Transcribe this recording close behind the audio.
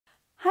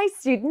Hi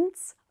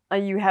students, are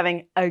you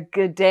having a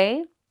good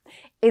day?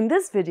 In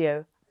this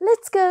video,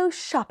 let's go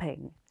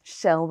shopping,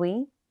 shall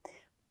we?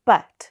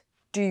 But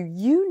do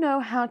you know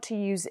how to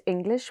use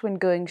English when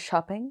going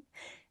shopping?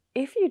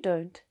 If you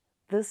don't,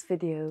 this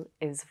video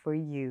is for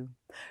you.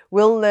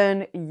 We'll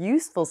learn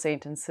useful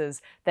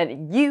sentences that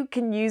you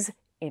can use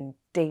in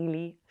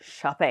daily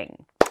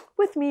shopping.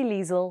 With me,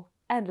 Liesl,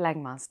 and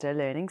Langmaster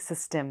Learning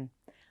System.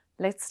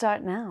 Let's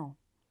start now.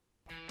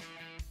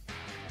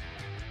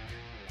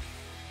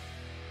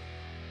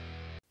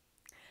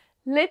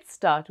 Let's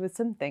start with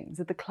some things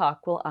that the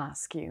clerk will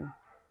ask you.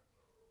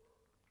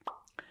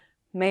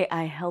 May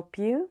I help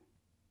you?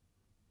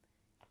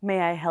 May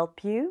I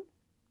help you?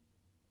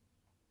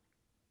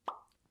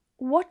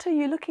 What are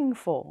you looking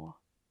for?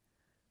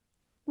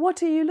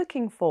 What are you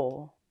looking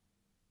for?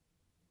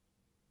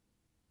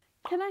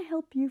 Can I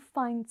help you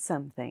find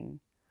something?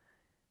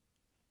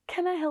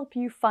 Can I help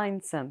you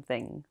find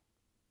something?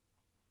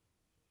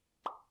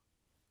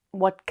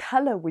 What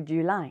color would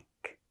you like?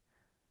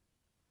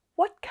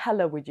 What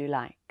color would you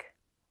like?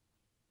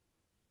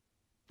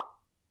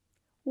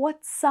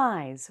 What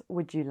size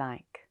would you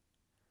like?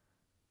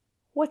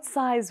 What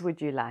size would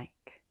you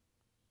like?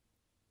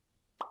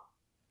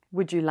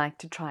 Would you like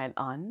to try it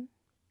on?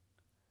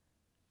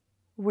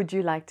 Would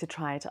you like to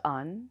try it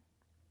on?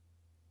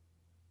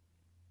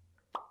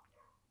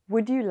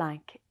 Would you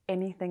like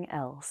anything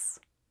else?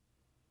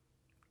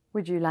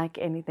 Would you like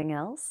anything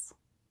else?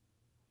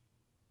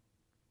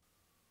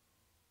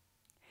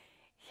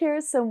 Here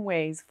are some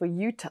ways for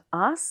you to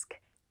ask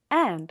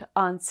and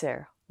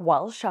answer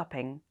while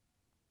shopping.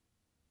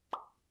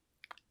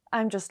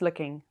 I'm just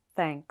looking,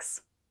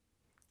 thanks.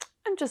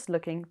 I'm just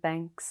looking,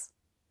 thanks.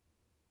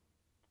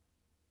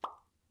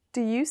 Do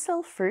you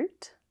sell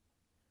fruit?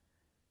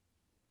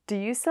 Do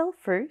you sell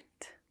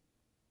fruit?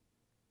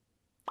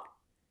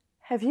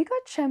 Have you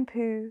got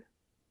shampoo?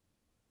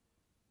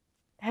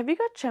 Have you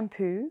got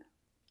shampoo?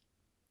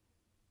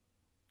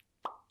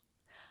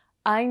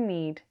 I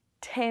need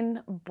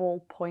 10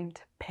 ballpoint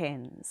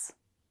pens.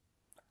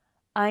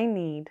 I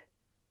need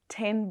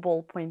 10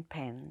 ballpoint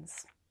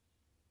pens.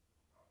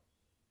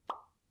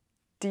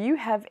 Do you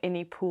have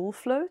any pool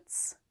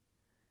floats?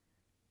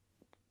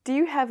 Do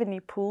you have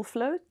any pool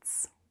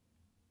floats?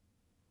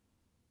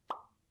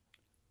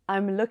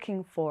 I'm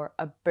looking for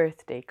a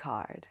birthday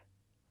card.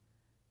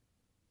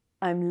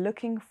 I'm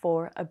looking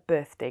for a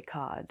birthday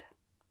card.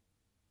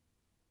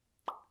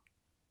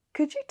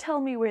 Could you tell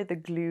me where the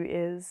glue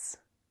is?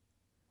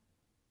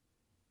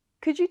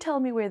 Could you tell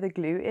me where the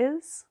glue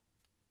is?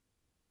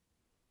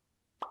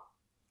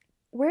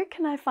 Where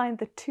can I find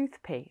the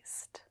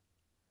toothpaste?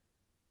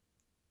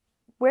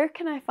 Where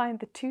can I find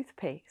the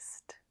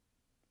toothpaste?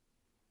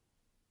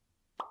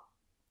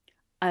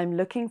 I'm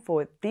looking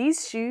for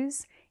these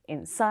shoes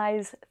in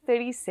size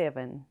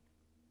 37.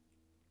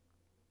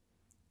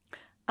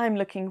 I'm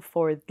looking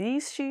for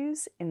these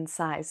shoes in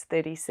size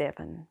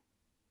 37.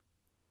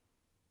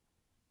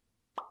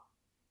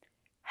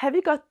 Have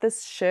you got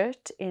this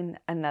shirt in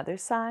another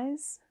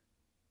size?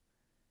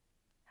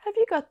 Have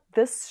you got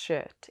this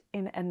shirt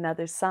in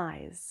another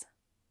size?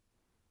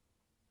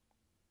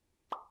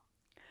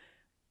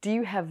 Do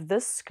you have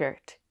this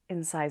skirt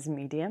in size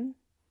medium?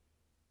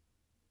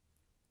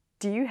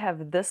 Do you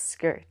have this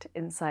skirt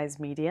in size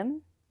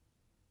medium?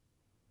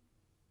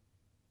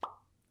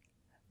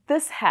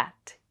 This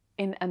hat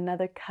in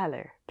another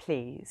color,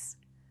 please.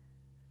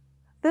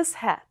 This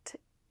hat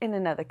in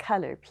another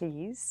color,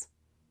 please.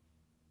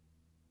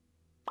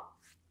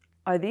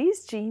 Are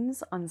these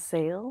jeans on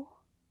sale?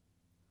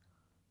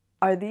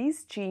 Are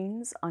these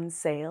jeans on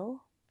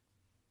sale?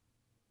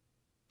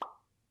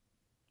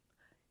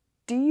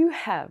 Do you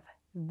have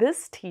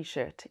this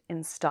t-shirt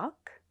in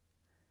stock?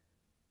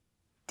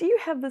 Do you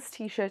have this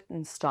t-shirt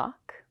in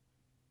stock?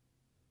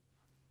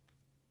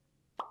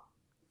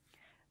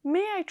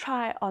 May I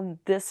try on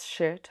this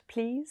shirt,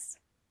 please?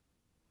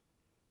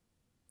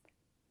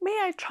 May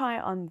I try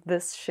on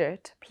this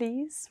shirt,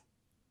 please?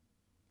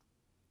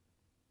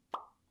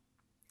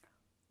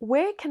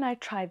 Where can I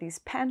try these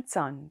pants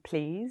on,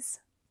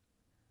 please?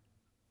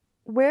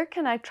 Where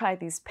can I try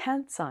these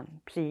pants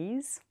on,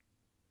 please?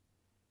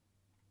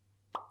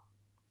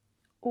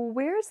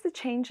 Where is the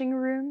changing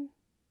room?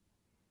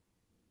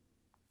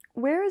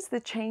 Where is the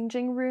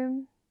changing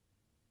room?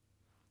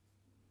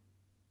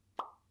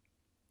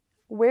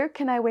 Where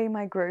can I weigh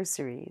my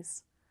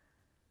groceries?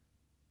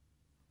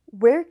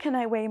 Where can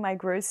I weigh my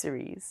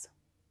groceries?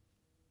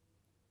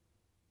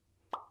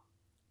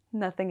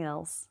 Nothing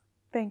else.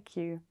 Thank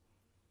you.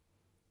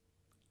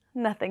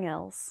 Nothing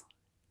else.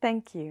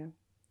 Thank you.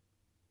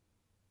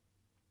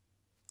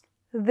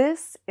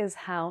 This is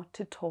how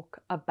to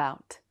talk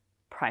about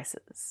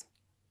prices.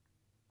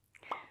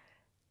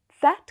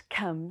 That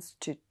comes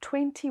to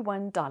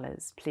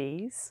 $21,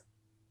 please.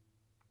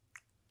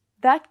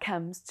 That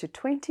comes to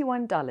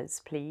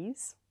 $21,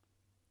 please.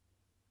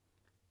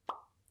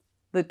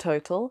 The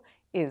total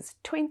is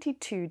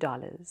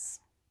 $22.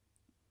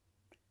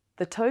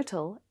 The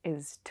total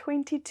is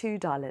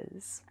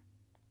 $22.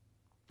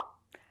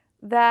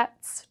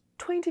 That's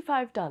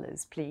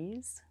 $25,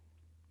 please.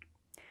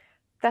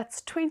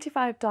 That's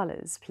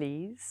 $25,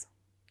 please.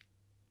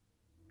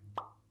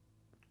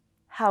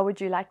 How would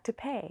you like to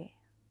pay?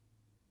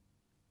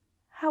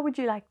 How would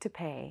you like to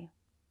pay?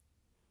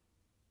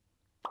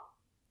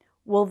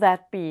 Will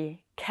that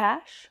be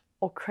cash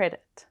or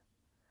credit?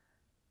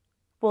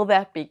 Will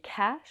that be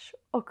cash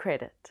or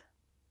credit?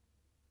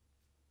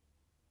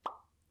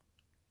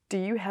 Do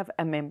you have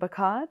a member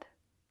card?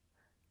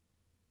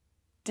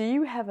 Do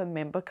you have a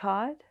member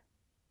card?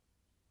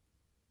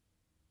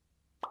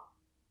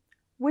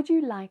 Would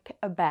you like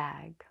a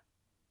bag?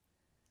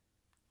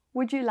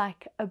 Would you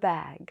like a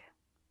bag?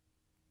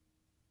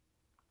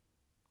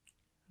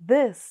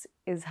 This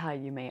is how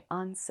you may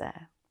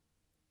answer.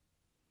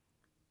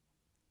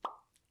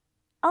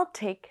 I'll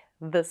take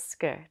this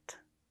skirt.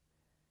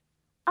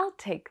 I'll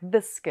take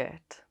this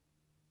skirt.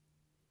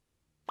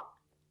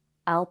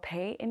 I'll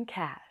pay in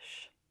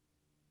cash.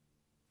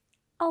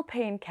 I'll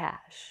pay in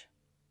cash.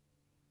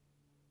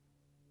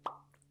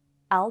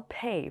 I'll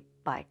pay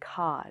by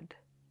card.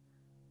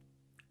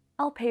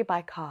 I'll pay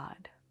by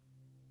card.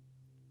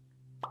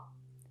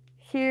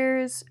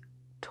 Here's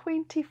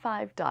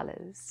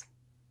 $25.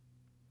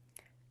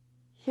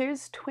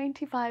 Here's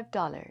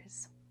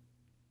 $25.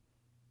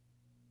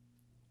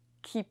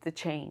 Keep the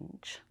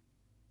change.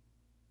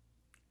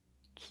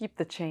 Keep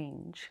the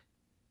change.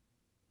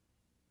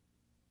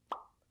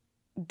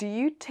 Do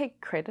you take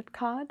credit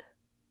card?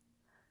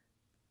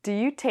 Do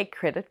you take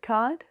credit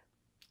card?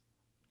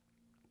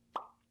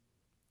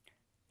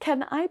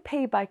 Can I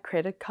pay by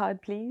credit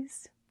card,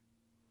 please?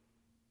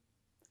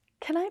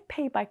 Can I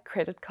pay by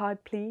credit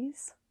card,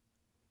 please?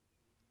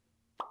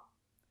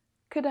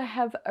 Could I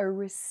have a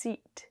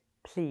receipt,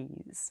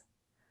 please?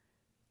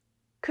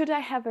 Could I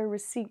have a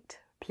receipt,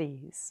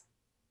 please?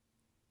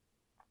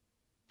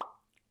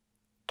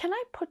 Can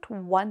I put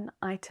one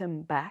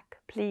item back,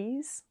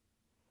 please?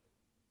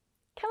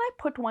 Can I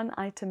put one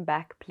item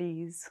back,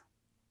 please?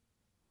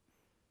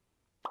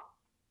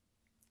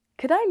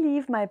 Could I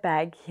leave my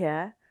bag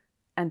here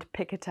and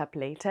pick it up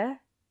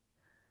later?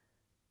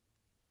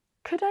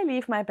 Could I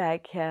leave my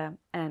bag here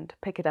and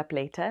pick it up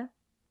later?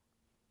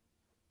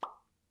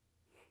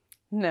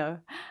 No,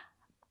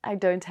 I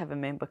don't have a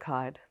member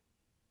card.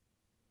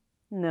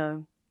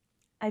 No,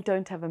 I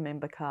don't have a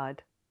member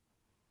card.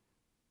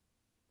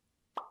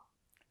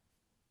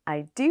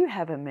 I do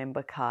have a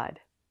member card.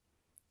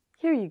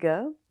 Here you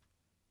go.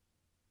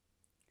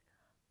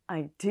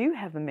 I do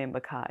have a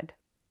member card.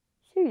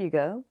 Here you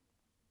go.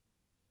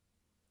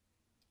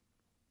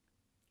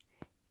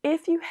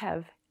 If you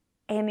have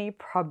any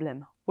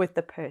problem with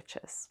the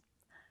purchase,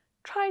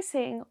 try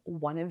saying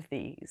one of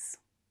these.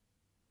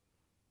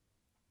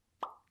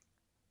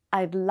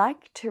 I'd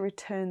like to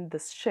return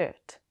this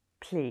shirt,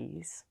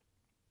 please.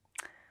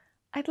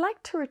 I'd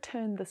like to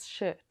return this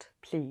shirt,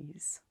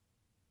 please.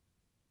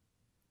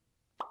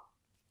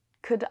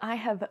 Could I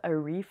have a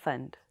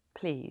refund,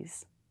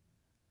 please?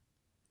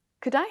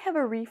 Could I have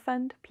a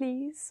refund,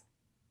 please?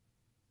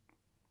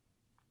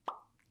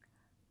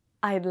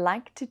 I'd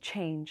like to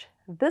change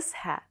this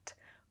hat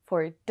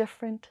for a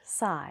different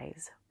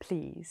size,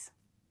 please.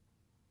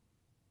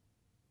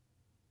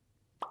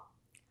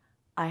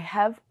 I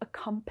have a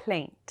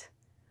complaint.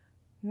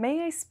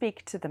 May I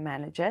speak to the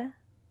manager?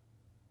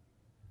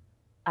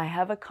 I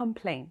have a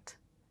complaint.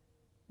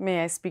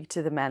 May I speak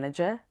to the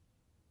manager?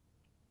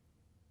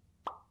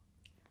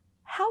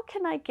 How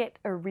can I get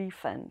a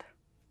refund?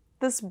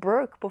 This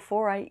broke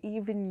before I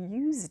even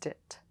used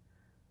it.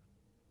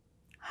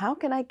 How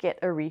can I get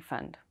a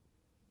refund?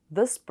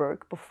 This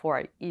broke before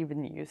I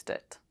even used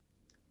it.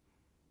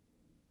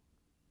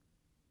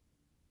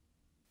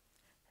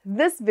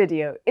 This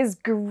video is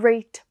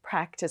great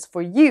practice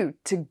for you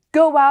to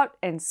go out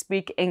and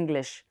speak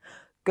English.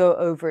 Go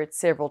over it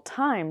several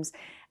times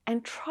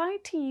and try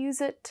to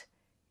use it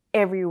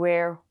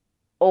everywhere,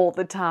 all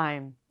the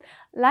time.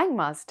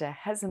 Langmaster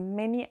has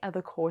many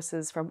other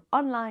courses from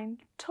online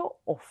to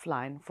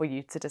offline for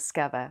you to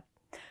discover.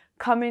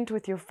 Comment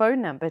with your phone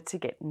number to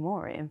get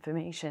more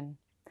information.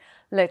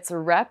 Let's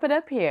wrap it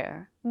up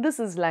here. This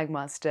is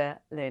Langmaster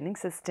Learning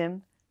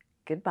System.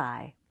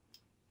 Goodbye.